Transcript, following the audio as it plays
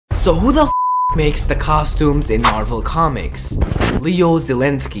So who the makes the costumes in Marvel Comics? Leo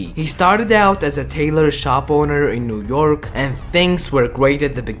Zielinski. He started out as a tailor shop owner in New York, and things were great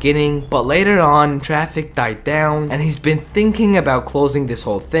at the beginning, but later on traffic died down and he's been thinking about closing this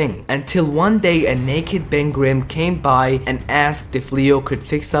whole thing, until one day a naked Ben Grimm came by and asked if Leo could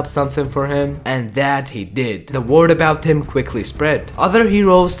fix up something for him, and that he did. The word about him quickly spread. Other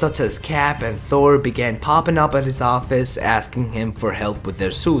heroes such as Cap and Thor began popping up at his office asking him for help with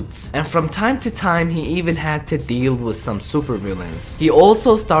their suits, and from time to time he even had to deal with some supervillains. He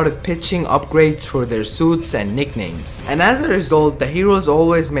also started pitching upgrades for their suits and nicknames, and as a result the heroes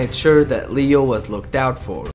always made sure that Leo was looked out for.